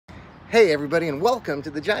Hey everybody, and welcome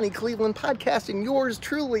to the Johnny Cleveland podcast, and yours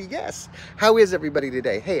truly. Yes, how is everybody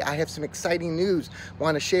today? Hey, I have some exciting news I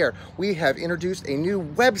want to share. We have introduced a new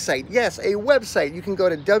website. Yes, a website. You can go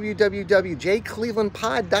to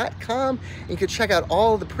www.jclevelandpod.com and you can check out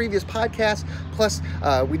all of the previous podcasts. Plus,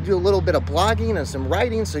 we do a little bit of blogging and some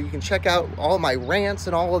writing, so you can check out all my rants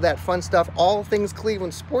and all of that fun stuff. All things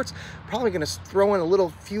Cleveland sports. Probably going to throw in a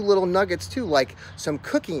few little nuggets too, like some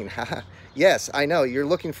cooking. Yes, I know you're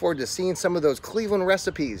looking forward to seeing some of those Cleveland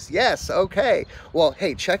recipes. Yes, okay. Well,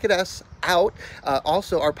 hey, check us out.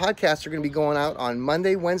 Also, our podcasts are going to be going out on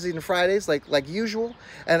Monday, Wednesday, and Fridays, like usual.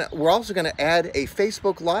 And we're also going to add a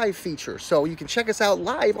Facebook Live feature, so you can check us out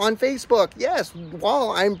live on Facebook. Yes,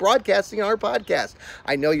 while I'm broadcasting our podcast.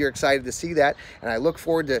 I know you're excited to see that, and I look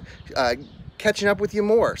forward to catching up with you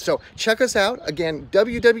more. So check us out again,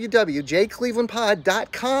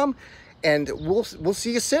 www.jclevelandpod.com. And we'll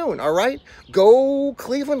see you soon, all right? Go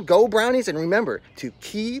Cleveland, go Brownies, and remember to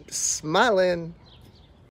keep smiling.